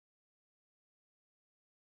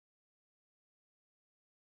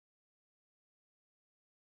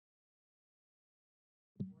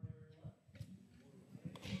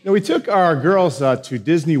we took our girls to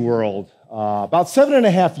Disney World about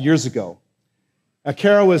 7.5 years ago.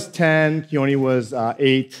 Kara was 10, Keone was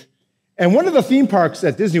 8. And one of the theme parks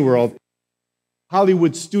at Disney World,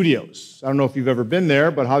 Hollywood Studios. I don't know if you've ever been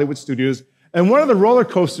there, but Hollywood Studios. And one of the roller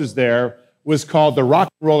coasters there was called the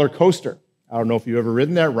Rollercoaster. I don't know if you've ever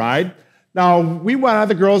ridden that ride. Now, we went out,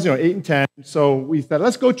 the girls, 8 and 10, so we thought,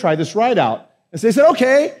 let's go try this ride out. And so they said,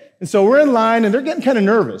 okay. And so we're in line, and they're getting kind of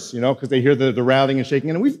nervous, because they hear the rattling and shaking.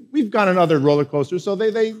 And we've gone on other roller coasters, so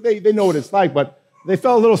they know what it's like, but they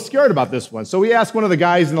felt a little scared about this one. So we asked one of the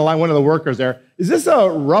guys in the line, one of the workers there, is this a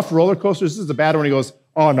rough roller coaster? Is this a bad one? He goes,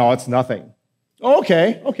 oh, no, it's nothing.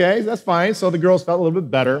 Okay, that's fine. So the girls felt a little bit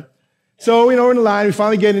better. So, we're in the line. We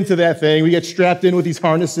finally get into that thing. We get strapped in with these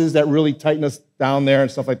harnesses that really tighten us down there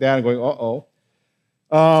and stuff like that. And going, uh-oh.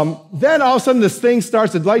 Then all of a sudden this thing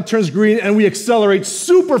starts, the light turns green, and we accelerate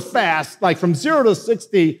super fast, like from 0 to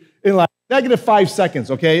 60 in like -5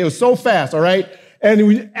 seconds, okay? It was so fast, all right?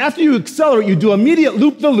 And after you accelerate, you do immediate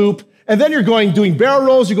loop-the-loop, and then you're doing barrel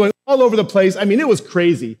rolls, you're going all over the place. I mean, it was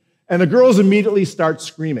crazy. And the girls immediately start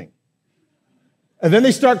screaming. And then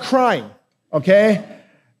they start crying, okay?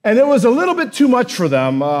 And it was a little bit too much for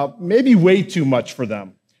them, maybe way too much for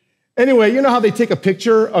them. Anyway, you know how they take a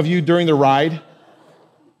picture of you during the ride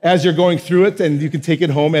as you're going through it, and you can take it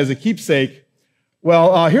home as a keepsake?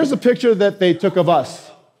 Well, here's a picture that they took of us.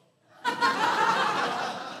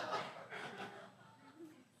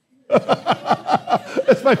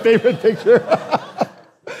 That's my favorite picture.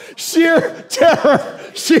 Sheer terror.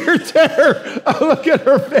 Oh, look at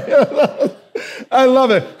her face. I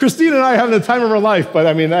love it. Christine and I are having the time of our life, but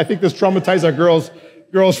I think this traumatized our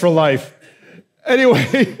girls for life.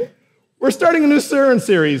 Anyway, we're starting a new sermon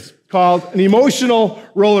series called An Emotional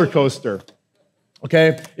Roller Coaster.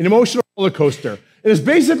 Okay? An Emotional Roller Coaster. It is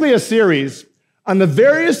basically a series on the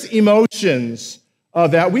various emotions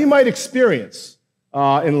that we might experience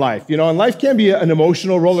in life. And life can be an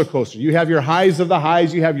emotional roller coaster. You have your highs of the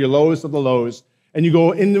highs, you have your lows of the lows, and you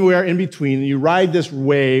go anywhere in between, and you ride this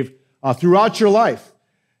wave throughout your life.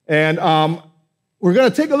 And we're going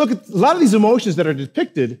to take a look at a lot of these emotions that are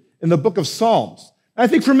depicted in the book of Psalms. I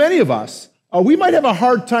think for many of us, we might have a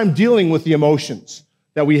hard time dealing with the emotions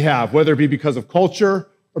that we have, whether it be because of culture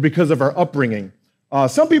or because of our upbringing.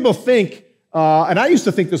 Some people think, and I used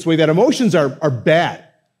to think this way, that emotions are bad,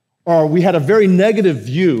 or we had a very negative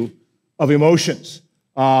view of emotions.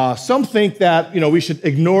 Some think that we should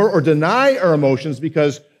ignore or deny our emotions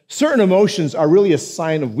because certain emotions are really a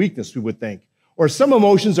sign of weakness, we would think. Or some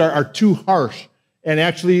emotions are too harsh. And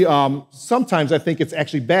actually, sometimes I think it's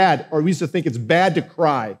actually bad, or we used to think it's bad to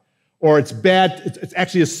cry, or it's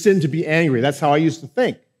actually a sin to be angry. That's how I used to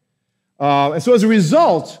think. And so as a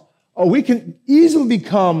result, we can easily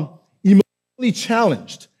become emotionally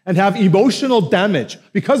challenged and have emotional damage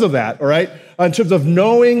because of that, all right, in terms of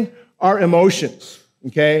knowing our emotions,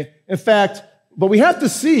 okay? In fact, but we have to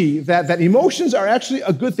see that emotions are actually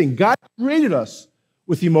a good thing. God created us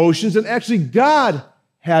with emotions, and actually God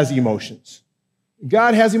has emotions.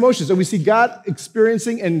 God has emotions, and we see God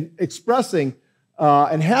experiencing and expressing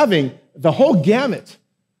and having the whole gamut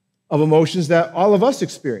of emotions that all of us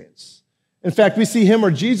experience. In fact, we see him or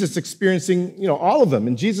Jesus experiencing, all of them,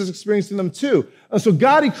 and Jesus experiencing them too. And so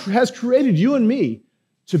God has created you and me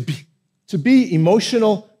to be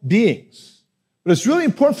emotional beings. But it's really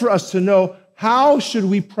important for us to know how should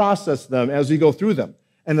we process them as we go through them.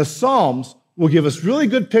 And the Psalms will give us really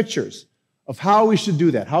good pictures of how we should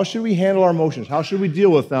do that. How should we handle our emotions? How should we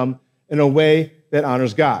deal with them in a way that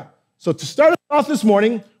honors God? So to start us off this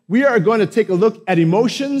morning, we are going to take a look at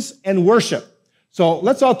emotions and worship. So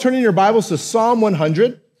let's all turn in your Bibles to Psalm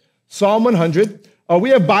 100. Psalm 100. We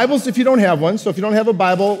have Bibles if you don't have one. So if you don't have a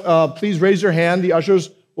Bible, please raise your hand. The ushers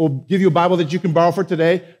will give you a Bible that you can borrow for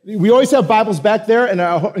today. We always have Bibles back there, and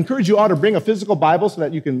I encourage you all to bring a physical Bible so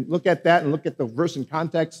that you can look at that and look at the verse in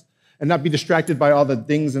context and not be distracted by all the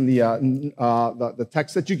dings and the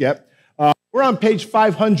text that you get. We're on page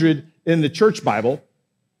 500 in the church Bible,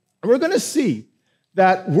 and we're going to see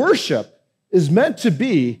that worship is meant to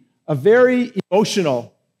be a very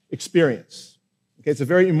emotional experience. Okay, it's a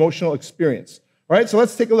very emotional experience. All right, so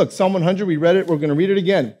let's take a look. Psalm 100, we read it. We're going to read it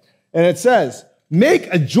again. And it says, "Make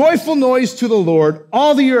a joyful noise to the Lord,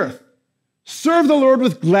 all the earth. Serve the Lord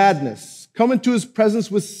with gladness. Come into his presence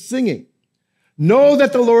with singing. Know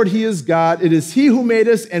that the Lord, he is God. It is he who made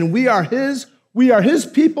us, and we are his. We are his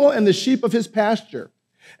people and the sheep of his pasture.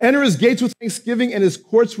 Enter his gates with thanksgiving and his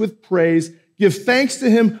courts with praise. Give thanks to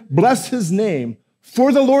him. Bless his name.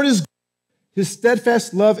 For the Lord is good. His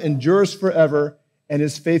steadfast love endures forever, and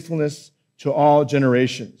his faithfulness to all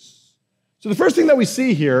generations." So the first thing that we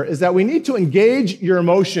see here is that we need to engage your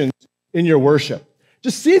emotions in your worship.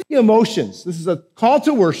 Just see the emotions. This is a call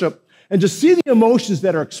to worship, and just see the emotions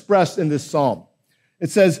that are expressed in this psalm. It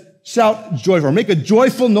says, shout joyful, make a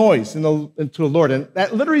joyful noise to the Lord. And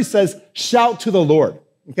that literally says, shout to the Lord.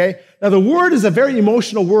 Okay? Now, the word is a very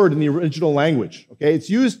emotional word in the original language. Okay? It's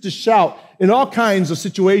used to shout in all kinds of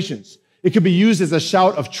situations. It could be used as a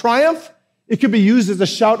shout of triumph. It could be used as a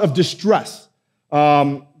shout of distress. We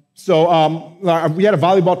had a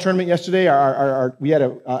volleyball tournament yesterday. We had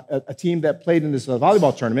a team that played in this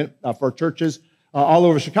volleyball tournament for churches all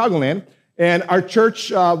over Chicagoland. And our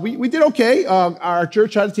church, we did okay. Our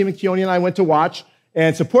church had a team, and Keone and I went to watch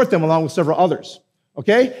and support them along with several others.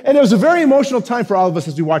 Okay? And it was a very emotional time for all of us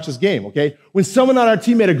as we watched this game. Okay? When someone on our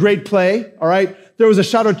team made a great play, all right, there was a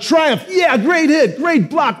shout of triumph. Yeah, great hit, great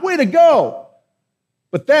block, way to go.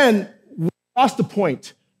 But then, we lost the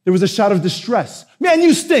point. There was a shout of distress. Man,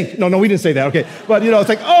 you stink. No, we didn't say that, okay? But, it's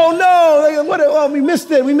like, oh, no, we missed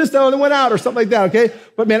it. It went out or something like that, okay?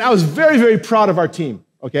 But, man, I was very, very proud of our team,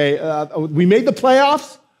 okay? We made the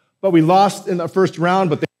playoffs, but we lost in the first round,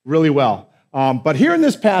 but they did really well. But here in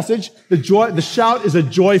this passage, the shout is a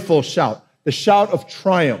joyful shout, the shout of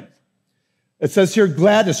triumph. It says here,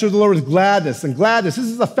 gladness, serve the Lord with gladness. And gladness, this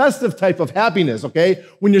is a festive type of happiness, okay?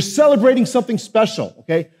 When you're celebrating something special,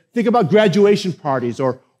 okay? Think about graduation parties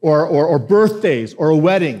or birthdays or a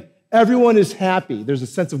wedding. Everyone is happy. There's a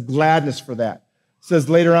sense of gladness for that. It says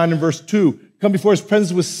later on in verse 2, come before his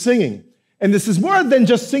presence with singing. And this is more than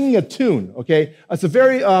just singing a tune, okay? It's a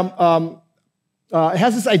very, it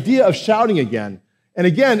has this idea of shouting again. And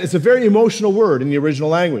again, it's a very emotional word in the original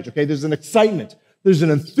language, okay? There's an excitement. There's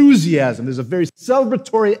an enthusiasm. There's a very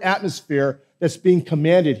celebratory atmosphere that's being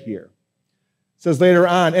commanded here. It says later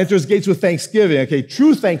on, enter his gates with thanksgiving. Okay,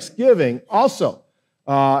 true thanksgiving also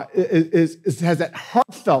has that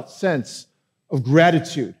heartfelt sense of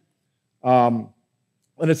gratitude. And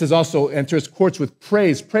it says also, enter his courts with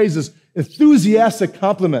praise. Praise is enthusiastic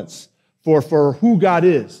compliments for who God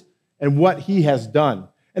is and what he has done.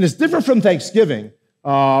 And it's different from thanksgiving,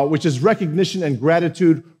 which is recognition and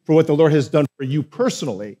gratitude for what the Lord has done for you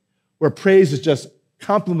personally, where praise is just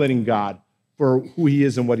complimenting God for who he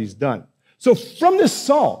is and what he's done. So from this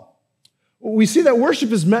psalm, we see that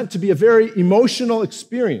worship is meant to be a very emotional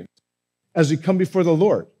experience as we come before the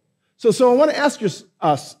Lord. So I want to ask us,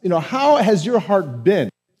 how has your heart been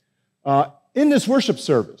in this worship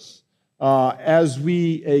service as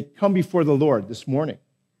we come before the Lord this morning?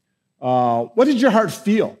 What did your heart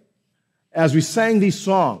feel as we sang these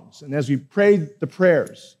songs and as we prayed the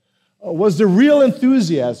prayers? Was there real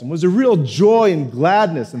enthusiasm? Was there real joy and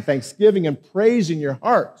gladness and thanksgiving and praise in your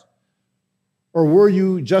heart? Or were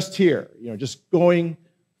you just here, just going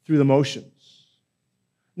through the motions?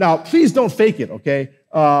 Now, please don't fake it, okay?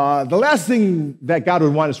 The last thing that God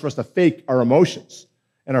would want is for us to fake our emotions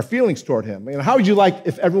and our feelings toward him. How would you like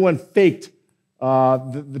if everyone faked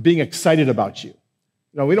the being excited about you?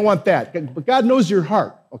 We don't want that. But God knows your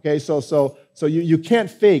heart, okay? So you can't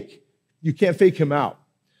fake him out.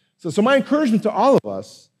 So my encouragement to all of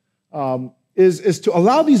us is to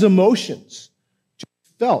allow these emotions to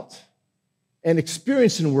be felt and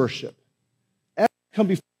experienced in worship as we come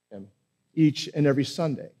before him each and every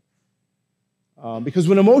Sunday. Because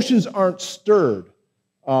when emotions aren't stirred,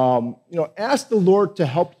 ask the Lord to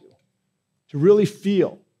help you to really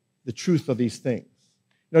feel the truth of these things.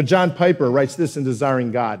 John Piper writes this in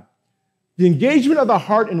Desiring God. The engagement of the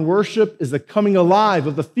heart in worship is the coming alive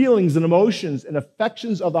of the feelings and emotions and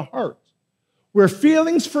affections of the heart. Where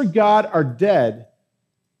feelings for God are dead,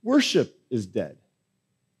 worship is dead.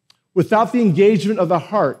 Without the engagement of the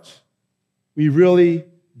heart, we really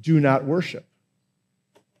do not worship.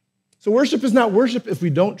 So worship is not worship if we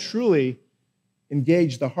don't truly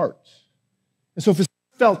engage the heart. And so if it's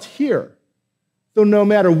felt here, though no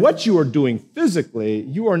matter what you are doing physically,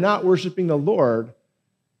 you are not worshiping the Lord,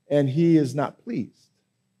 and he is not pleased.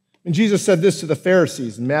 And Jesus said this to the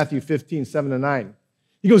Pharisees in Matthew 15, 7-9.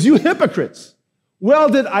 He goes, you hypocrites, well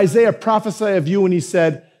did Isaiah prophesy of you when he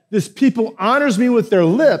said, this people honors me with their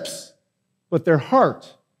lips, but their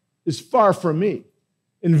heart is far from me.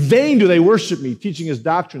 In vain do they worship me, teaching his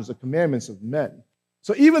doctrines, the commandments of men.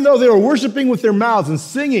 So even though they were worshiping with their mouths and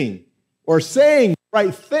singing or saying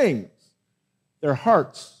right things, their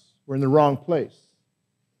hearts were in the wrong place.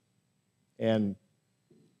 And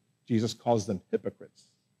Jesus calls them hypocrites.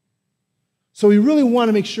 So we really want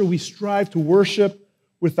to make sure we strive to worship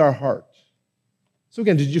with our heart. So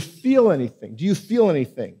again, did you feel anything? Do you feel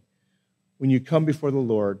anything when you come before the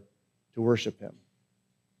Lord to worship him?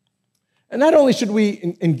 And not only should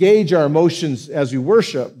we engage our emotions as we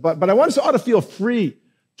worship, but I want us all to feel free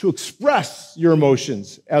to express your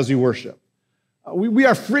emotions as you worship. We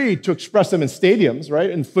are free to express them in stadiums, right?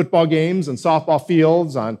 In football games, and softball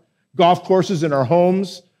fields, on golf courses, in our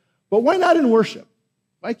homes. But why not in worship?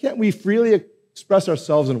 Why can't we freely express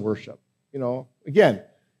ourselves in worship? Again,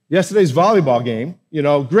 yesterday's volleyball game,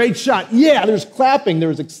 great shot. Yeah, there's clapping,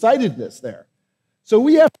 there's excitedness there. So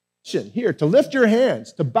we have permission here to lift your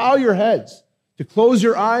hands, to bow your heads, to close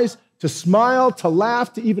your eyes, to smile, to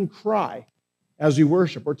laugh, to even cry as we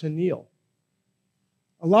worship, or to kneel.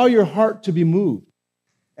 Allow your heart to be moved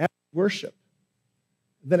as you worship.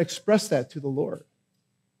 Then express that to the Lord.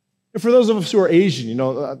 And for those of us who are Asian,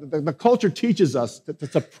 the culture teaches us to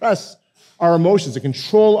suppress our emotions, to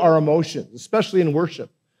control our emotions, especially in worship.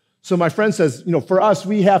 So my friend says, for us,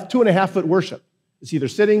 we have 2.5-foot worship. It's either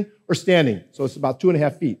sitting or standing. So it's about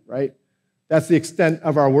 2.5 feet, right? That's the extent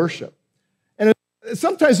of our worship. And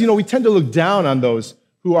sometimes, we tend to look down on those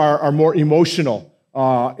who are more emotional who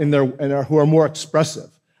are more expressive.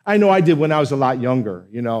 I know I did when I was a lot younger.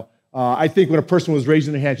 I think when a person was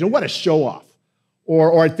raising their hand, what a show off.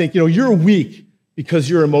 Or I think, you're weak because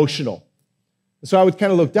you're emotional. And so I would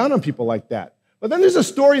kind of look down on people like that. But then there's a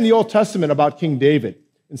story in the Old Testament about King David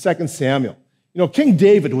in 2 Samuel. King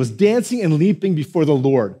David was dancing and leaping before the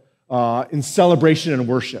Lord in celebration and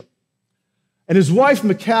worship. And his wife,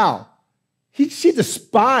 Michal, she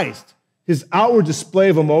despised his outward display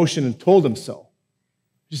of emotion and told him so.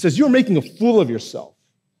 She says, "You're making a fool of yourself."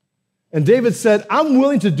 And David said, "I'm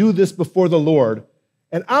willing to do this before the Lord,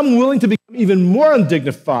 and I'm willing to become even more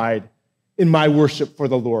undignified in my worship for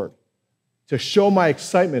the Lord, to show my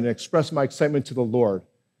excitement and express my excitement to the Lord."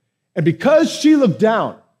 And because she looked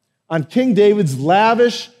down on King David's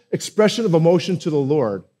lavish expression of emotion to the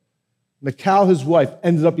Lord, Michal, his wife,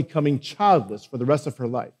 ended up becoming childless for the rest of her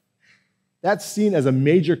life. That's seen as a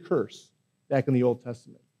major curse back in the Old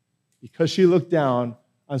Testament. Because she looked down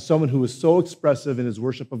on someone who was so expressive in his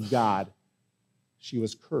worship of God, she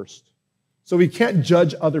was cursed. So we can't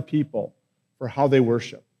judge other people for how they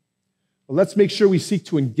worship. But let's make sure we seek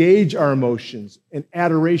to engage our emotions in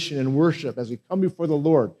adoration and worship as we come before the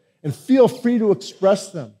Lord, and feel free to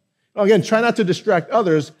express them. Now, again, try not to distract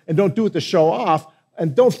others, and don't do it to show off,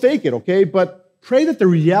 and don't fake it, okay? But pray that the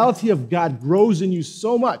reality of God grows in you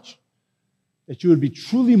so much that you would be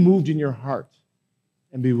truly moved in your heart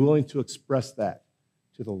and be willing to express that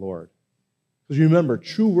to the Lord. Because remember,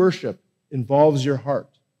 true worship involves your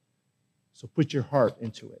heart. So put your heart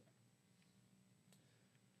into it.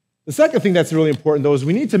 The second thing that's really important, though, is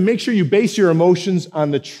we need to make sure you base your emotions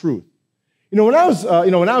on the truth. When I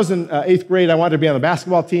was in 8th grade, I wanted to be on the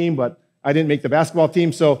basketball team, but I didn't make the basketball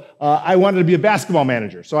team, so I wanted to be a basketball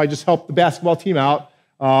manager. So I just helped the basketball team out,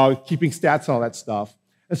 keeping stats and all that stuff.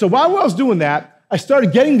 And so while I was doing that, I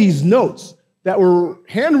started getting these notes that were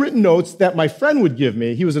handwritten notes that my friend would give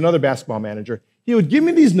me. He was another basketball manager. He would give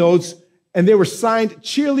me these notes, and they were signed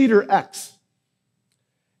Cheerleader X.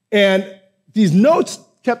 And these notes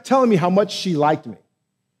kept telling me how much she liked me.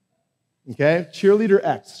 Okay? Cheerleader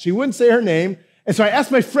X. She wouldn't say her name. And so I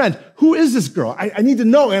asked my friend, "Who is this girl? I need to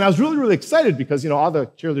know." And I was really, really excited because, all the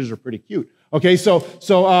cheerleaders are pretty cute. Okay, so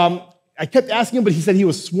I kept asking him, but he said he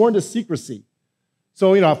was sworn to secrecy.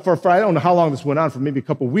 So, for I don't know how long this went on, for maybe a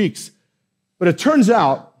couple weeks. But it turns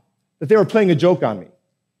out that they were playing a joke on me.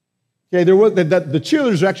 Okay, the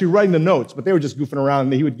cheerleaders were actually writing the notes, but they were just goofing around,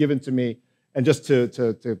 and he would give it to me, and just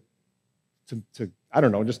to I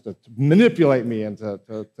don't know, just to manipulate me and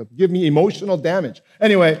to give me emotional damage.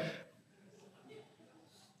 Anyway,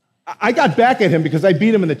 I got back at him because I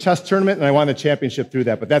beat him in the chess tournament, and I won the championship through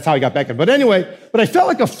that, but that's how I got back at him. But anyway, I felt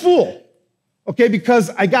like a fool, okay, because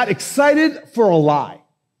I got excited for a lie.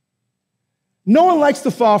 No one likes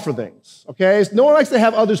to fall for things, okay? No one likes to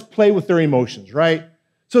have others play with their emotions, right?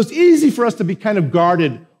 So it's easy for us to be kind of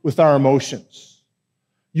guarded with our emotions.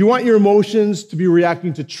 You want your emotions to be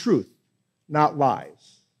reacting to truth, not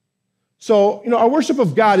lies. So, our worship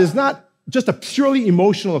of God is not just a purely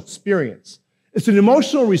emotional experience. It's an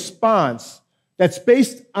emotional response that's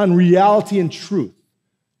based on reality and truth,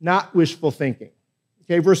 not wishful thinking.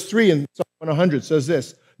 Okay, verse 3 in Psalm 100 says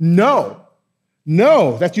this: "Know,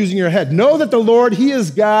 that's using your head. Know that the Lord, He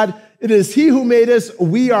is God. It is He who made us.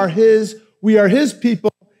 We are His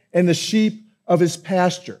people and the sheep of His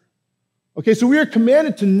pasture." Okay, so we are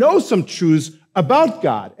commanded to know some truths about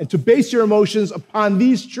God and to base your emotions upon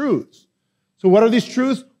these truths. So what are these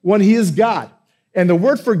truths? One, He is God. And the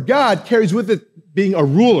word for God carries with it being a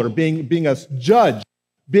ruler, being a judge,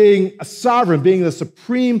 being a sovereign, being the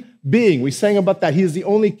supreme being. We sang about that. He is the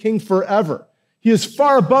only king forever. He is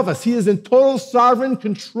far above us. He is in total sovereign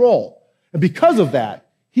control. And because of that,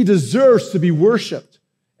 He deserves to be worshiped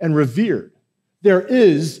and revered. There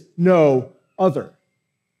is no other.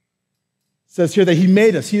 It says here that he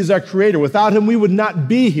made us. He is our creator. Without him, we would not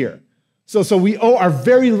be here. So we owe our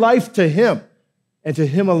very life to him and to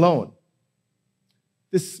him alone.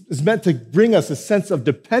 This is meant to bring us a sense of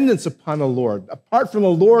dependence upon the Lord. Apart from the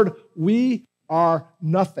Lord, we are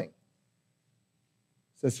nothing.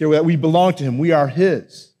 It says here that we belong to him. We are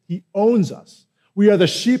his. He owns us. We are the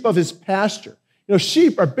sheep of his pasture. You know,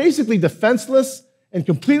 sheep are basically defenseless and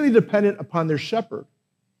completely dependent upon their shepherd.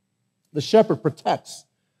 The shepherd protects.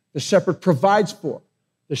 The shepherd provides for.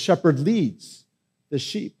 The shepherd leads the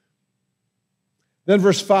sheep. Then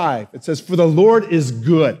verse 5, it says, "For the Lord is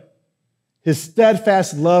good. His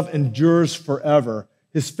steadfast love endures forever.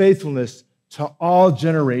 His faithfulness to all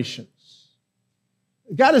generations."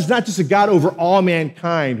 God is not just a God over all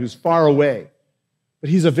mankind who's far away, but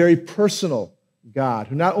he's a very personal God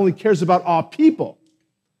who not only cares about all people,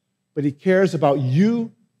 but he cares about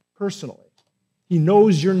you personally. He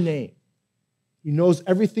knows your name. He knows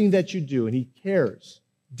everything that you do, and he cares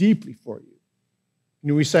deeply for you. You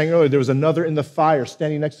know, we sang earlier, there was another in the fire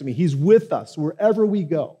standing next to me. He's with us wherever we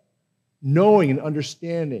go, knowing and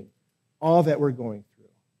understanding all that we're going through.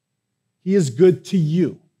 He is good to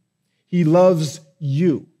you. He loves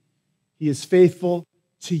you. He is faithful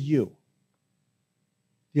to you.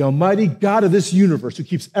 The almighty God of this universe, who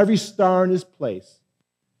keeps every star in his place,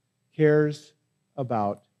 cares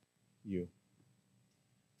about you.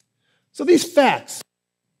 So these facts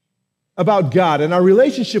about God and our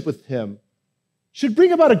relationship with him should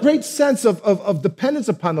bring about a great sense of dependence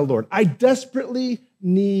upon the Lord. I desperately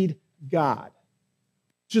need God.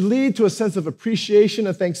 It should lead to a sense of appreciation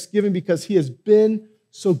and thanksgiving because he has been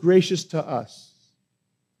so gracious to us.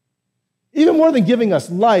 Even more than giving us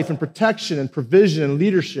life and protection and provision and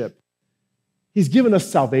leadership, he's given us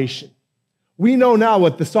salvation. We know now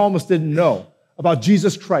what the psalmist didn't know about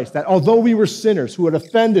Jesus Christ, that although we were sinners who had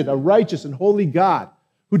offended a righteous and holy God,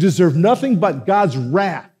 who deserved nothing but God's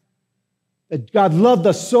wrath, that God loved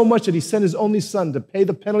us so much that he sent his only son to pay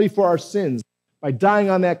the penalty for our sins by dying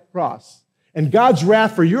on that cross. And God's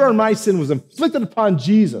wrath for your and my sin was inflicted upon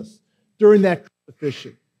Jesus during that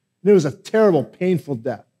crucifixion. And it was a terrible, painful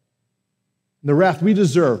death. And the wrath we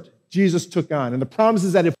deserved, Jesus took on. And the promise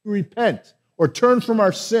is that if we repent or turn from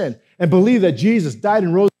our sin and believe that Jesus died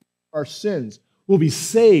and rose for our sins, we'll be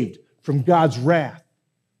saved from God's wrath.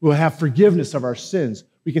 We'll have forgiveness of our sins.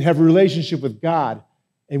 We can have a relationship with God,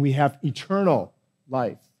 and we have eternal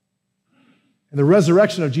life. And the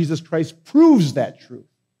resurrection of Jesus Christ proves that truth.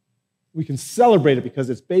 We can celebrate it because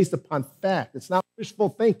it's based upon fact. It's not wishful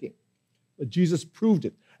thinking, but Jesus proved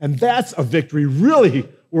it. And that's a victory really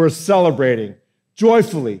worth celebrating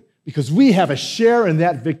joyfully because we have a share in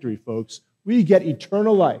that victory, folks. We get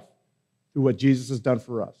eternal life through what Jesus has done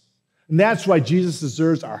for us. And that's why Jesus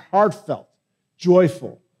deserves our heartfelt,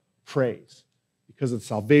 joyful praise because of the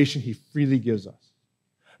salvation he freely gives us.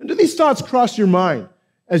 And do these thoughts cross your mind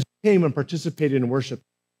as you came and participated in worship?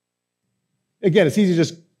 Again, it's easy to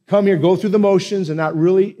just come here, go through the motions, and not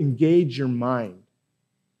really engage your mind.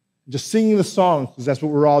 Just singing the songs, because that's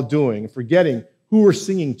what we're all doing, and forgetting who we're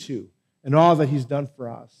singing to and all that he's done for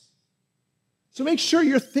us. So make sure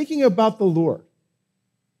you're thinking about the Lord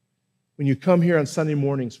when you come here on Sunday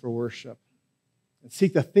mornings for worship, and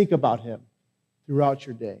seek to think about him throughout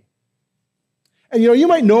your day. And you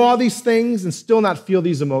might know all these things and still not feel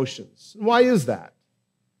these emotions. Why is that?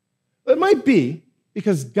 It might be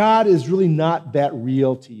because God is really not that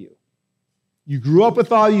real to you. You grew up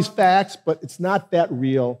with all these facts, but it's not that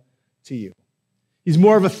real to you. He's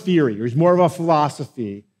more of a theory, or he's more of a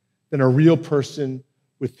philosophy than a real person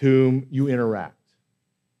with whom you interact.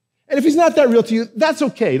 And if he's not that real to you, that's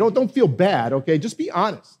okay. Don't feel bad, okay? Just be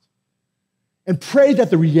honest. And pray that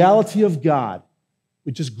the reality of God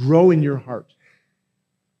would just grow in your heart,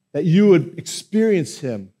 that you would experience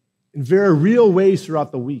him in very real ways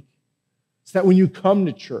throughout the week, so that when you come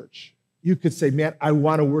to church, you could say, man, I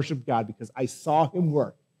want to worship God because I saw him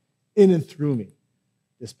work in and through me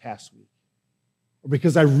this past week. Or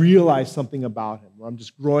because I realized something about him, or I'm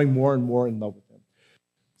just growing more and more in love with him.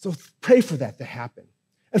 So pray for that to happen.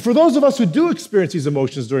 And for those of us who do experience these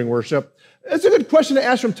emotions during worship, it's a good question to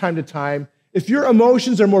ask from time to time. If your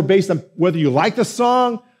emotions are more based on whether you like the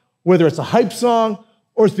song, whether it's a hype song,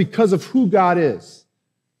 or it's because of who God is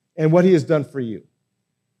and what he has done for you.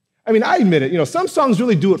 I mean, I admit it, some songs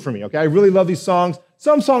really do it for me, okay? I really love these songs.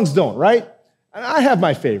 Some songs don't, right? And I have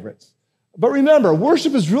my favorites. But remember,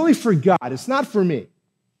 worship is really for God. It's not for me.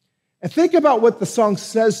 And think about what the song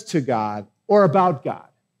says to God or about God.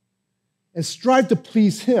 And strive to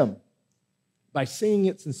please him by singing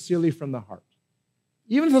it sincerely from the heart.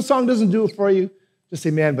 Even if the song doesn't do it for you, just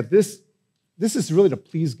say, man, but this this is really to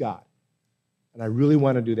please God. And I really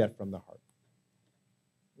want to do that from the heart.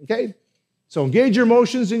 Okay? So engage your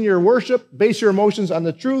emotions in your worship. Base your emotions on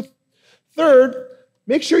the truth. Third,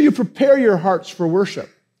 make sure you prepare your hearts for worship.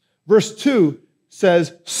 Verse 2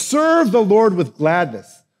 says, serve the Lord with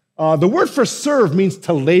gladness. The word for serve means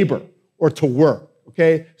to labor or to work.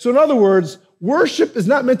 Okay? So in other words, worship is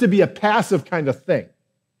not meant to be a passive kind of thing.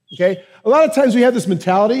 Okay? A lot of times we have this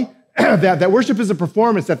mentality that worship is a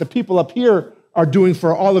performance that the people up here are doing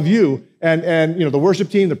for all of you. And the worship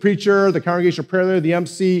team, the preacher, the congregational prayer leader, the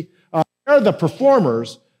MC, they're the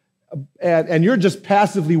performers, and you're just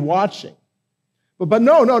passively watching. But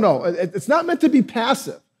no. It's not meant to be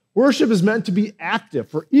passive. Worship is meant to be active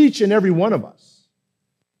for each and every one of us.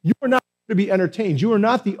 You are not to be entertained. You are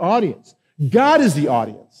not the audience. God is the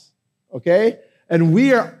audience, okay? And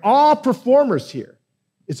we are all performers here.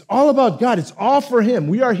 It's all about God. It's all for Him.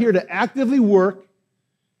 We are here to actively work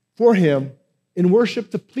for Him in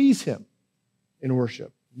worship, to please Him in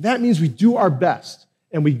worship. That means we do our best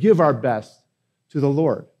and we give our best to the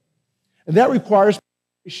Lord. And that requires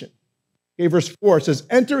preparation. Okay, verse 4 says,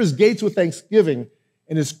 enter His gates with thanksgiving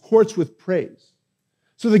and His courts with praise.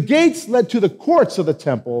 So the gates led to the courts of the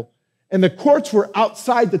temple, and the courts were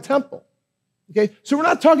outside the temple. Okay, so we're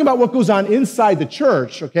not talking about what goes on inside the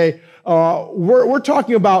church, okay? We're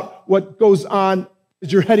talking about what goes on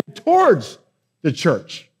as you're heading towards the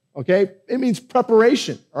church, okay? It means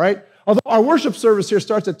preparation, all right? Although our worship service here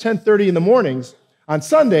starts at 10:30 in the mornings on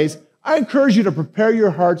Sundays, I encourage you to prepare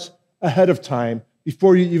your hearts ahead of time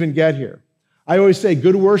before you even get here. I always say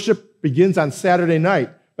good worship begins on Saturday night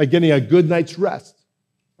by getting a good night's rest.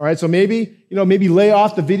 All right, so maybe lay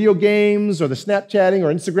off the video games or the Snapchatting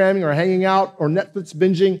or Instagramming or hanging out or Netflix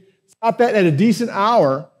binging. Stop that at a decent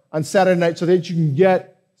hour on Saturday night so that you can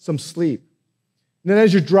get some sleep. And then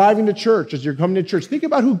as you're driving to church, as you're coming to church, think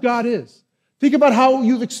about who God is. Think about how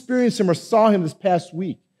you've experienced Him or saw Him this past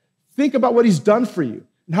week. Think about what He's done for you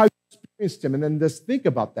and how you experienced Him, and then just think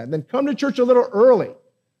about that. And then come to church a little early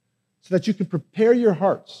so that you can prepare your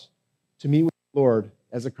hearts to meet with the Lord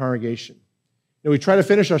as a congregation. We try to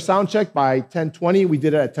finish our sound check by 10:20. We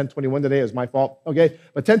did it at 10:21 today. It was my fault, okay?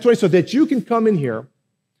 But 10:20 so that you can come in here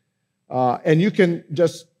and you can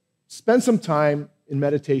just spend some time in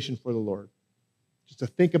meditation for the Lord. Just to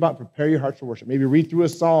think about, prepare your heart for worship. Maybe read through a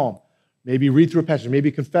psalm. Maybe read through a passage.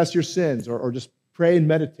 Maybe confess your sins or just pray and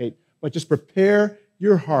meditate. But just prepare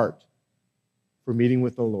your heart for meeting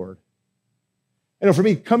with the Lord. And for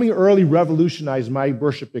me, coming early revolutionized my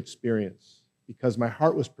worship experience because my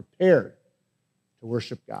heart was prepared to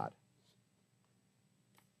worship God.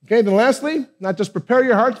 Okay, then lastly, not just prepare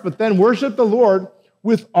your hearts, but then worship the Lord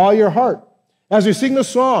with all your heart. As we sing the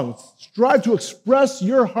songs, strive to express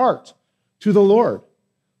your heart to the Lord.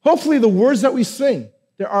 Hopefully the words that we sing,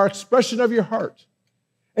 they are expression of your heart.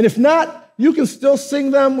 And if not, you can still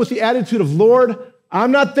sing them with the attitude of, Lord,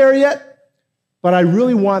 I'm not there yet, but I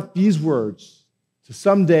really want these words to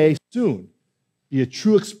someday, soon, be a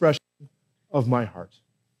true expression of my heart.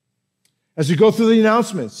 As we go through the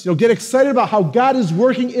announcements, get excited about how God is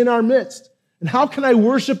working in our midst. And how can I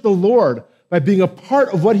worship the Lord? By being a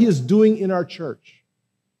part of what He is doing in our church.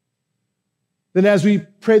 Then as we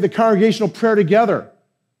pray the congregational prayer together,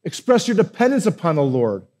 express your dependence upon the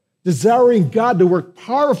Lord, desiring God to work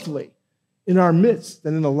powerfully in our midst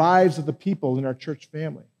and in the lives of the people in our church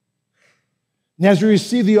family. And as we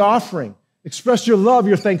receive the offering, express your love,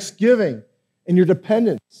 your thanksgiving, and your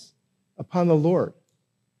dependence upon the Lord.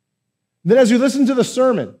 Then as we listen to the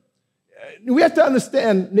sermon, we have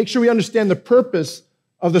to make sure we understand the purpose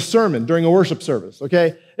of the sermon during a worship service,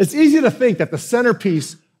 okay? It's easy to think that the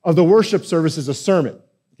centerpiece of the worship service is a sermon.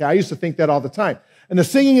 Okay, I used to think that all the time. And the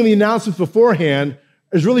singing and the announcements beforehand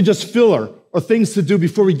is really just filler or things to do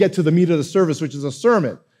before we get to the meat of the service, which is a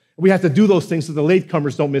sermon. We have to do those things so the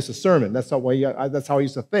latecomers don't miss a sermon. That's how I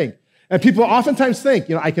used to think. And people oftentimes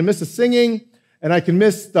think, I can miss the singing and I can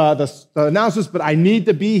miss the announcements, but I need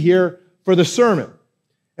to be here for the sermon.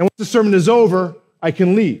 And once the sermon is over, I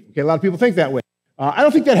can leave. Okay, a lot of people think that way. I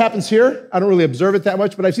don't think that happens here. I don't really observe it that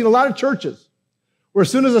much, but I've seen a lot of churches where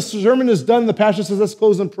as soon as a sermon is done, the pastor says, let's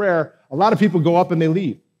close in prayer, a lot of people go up and they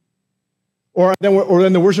leave. Or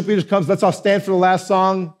then the worship leader comes, let's all stand for the last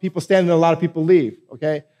song. People stand and a lot of people leave,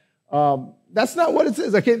 okay? That's not what it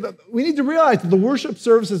is, okay? We need to realize that the worship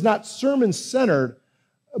service is not sermon-centered,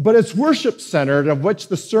 but it's worship-centered, of which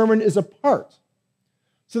the sermon is a part.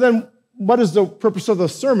 So then, what is the purpose of the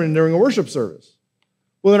sermon during a worship service?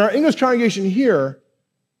 Well, in our English congregation here,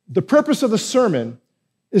 the purpose of the sermon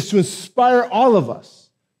is to inspire all of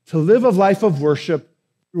us to live a life of worship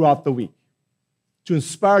throughout the week. To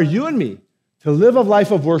inspire you and me to live a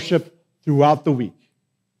life of worship throughout the week.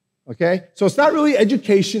 Okay? So it's not really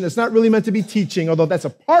education. It's not really meant to be teaching, although that's a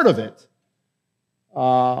part of it.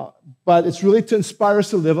 But it's really to inspire us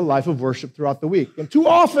to live a life of worship throughout the week. And too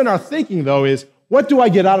often our thinking, though, is, what do I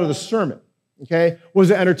get out of the sermon? Okay?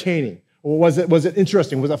 Was it entertaining? Or was it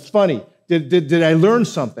interesting? Was it funny? Did I learn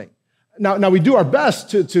something? Now we do our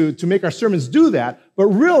best to make our sermons do that, but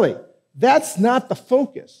really, that's not the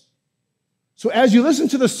focus. So as you listen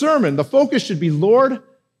to the sermon, the focus should be, Lord,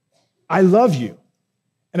 I love you,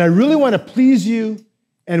 and I really want to please you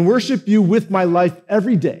and worship you with my life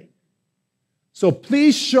every day. So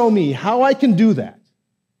please show me how I can do that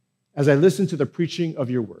as I listen to the preaching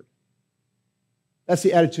of your word. That's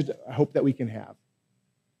the attitude I hope that we can have.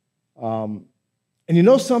 And you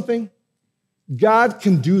know something? God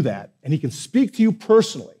can do that, and he can speak to you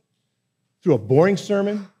personally through a boring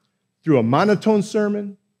sermon, through a monotone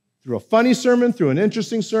sermon, through a funny sermon, through an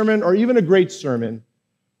interesting sermon, or even a great sermon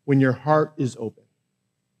when your heart is open.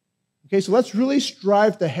 Okay, so let's really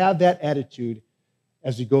strive to have that attitude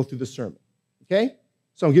as we go through the sermon. Okay?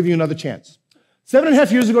 So I'll give you another chance.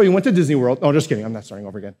 7.5 years ago, you went to Disney World. No, just kidding. I'm not starting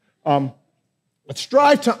over again. Let's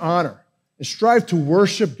strive to honor and strive to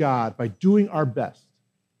worship God by doing our best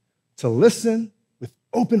to listen with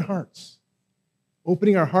open hearts,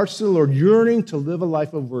 opening our hearts to the Lord, yearning to live a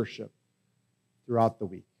life of worship throughout the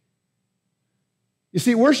week. You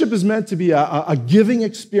see, worship is meant to be a giving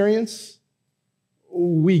experience.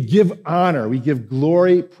 We give honor, we give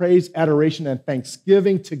glory, praise, adoration, and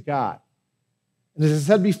thanksgiving to God. And as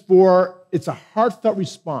I said before, it's a heartfelt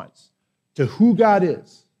response to who God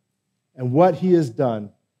is and what he has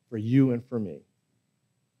done for you and for me.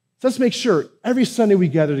 So let's make sure every Sunday we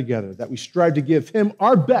gather together that we strive to give him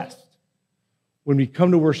our best when we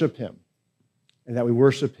come to worship him, and that we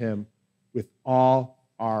worship him with all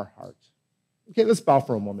our heart. Okay, let's bow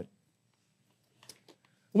for a moment.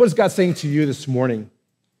 What is God saying to you this morning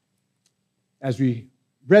as we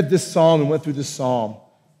read this psalm and went through this psalm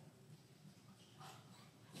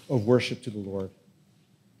of worship to the Lord?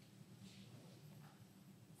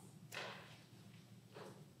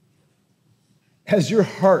 Has your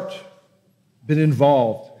heart been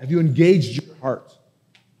involved? Have you engaged your heart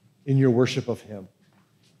in your worship of him?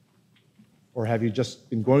 Or have you just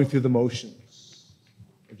been going through the motions?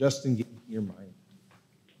 Or just engaging your mind?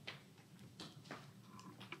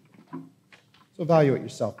 So evaluate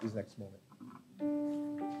yourself these next moments.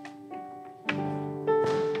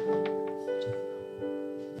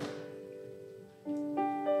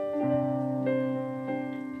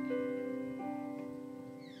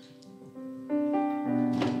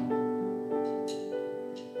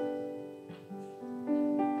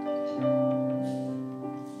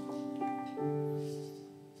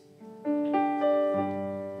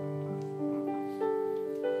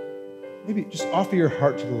 Maybe just offer your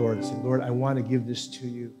heart to the Lord and say, Lord, I want to give this to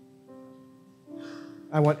you.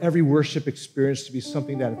 I want every worship experience to be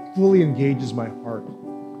something that fully engages my heart.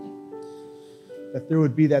 That there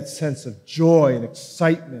would be that sense of joy and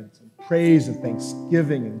excitement and praise and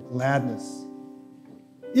thanksgiving and gladness.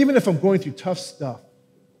 Even if I'm going through tough stuff,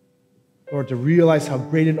 Lord, to realize how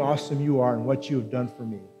great and awesome you are and what you have done for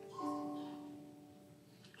me.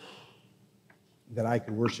 That I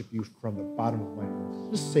could worship you from the bottom of my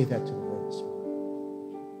heart. Just say that to the Lord this morning.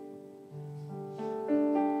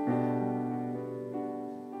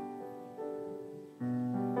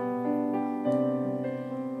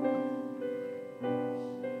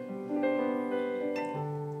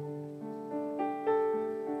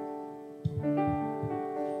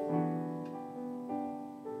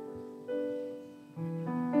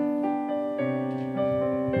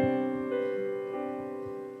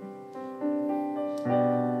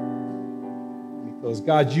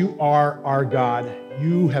 God, you are our God.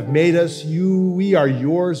 You have made us. We are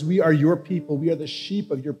yours. We are your people. We are the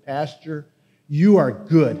sheep of your pasture. You are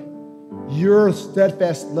good. Your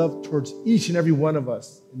steadfast love towards each and every one of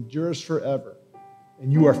us endures forever,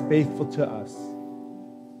 and you are faithful to us.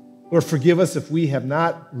 Lord, forgive us if we have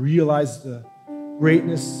not realized the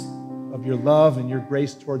greatness of your love and your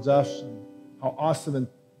grace towards us and how awesome and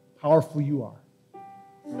powerful you are.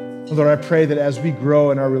 Lord, I pray that as we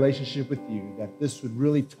grow in our relationship with you, that this would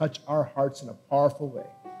really touch our hearts in a powerful way.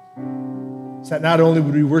 So that not only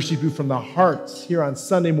would we worship you from the hearts here on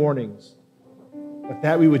Sunday mornings, but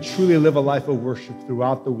that we would truly live a life of worship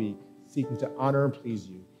throughout the week, seeking to honor and please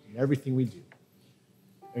you in everything we do.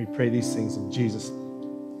 And we pray these things in Jesus' name.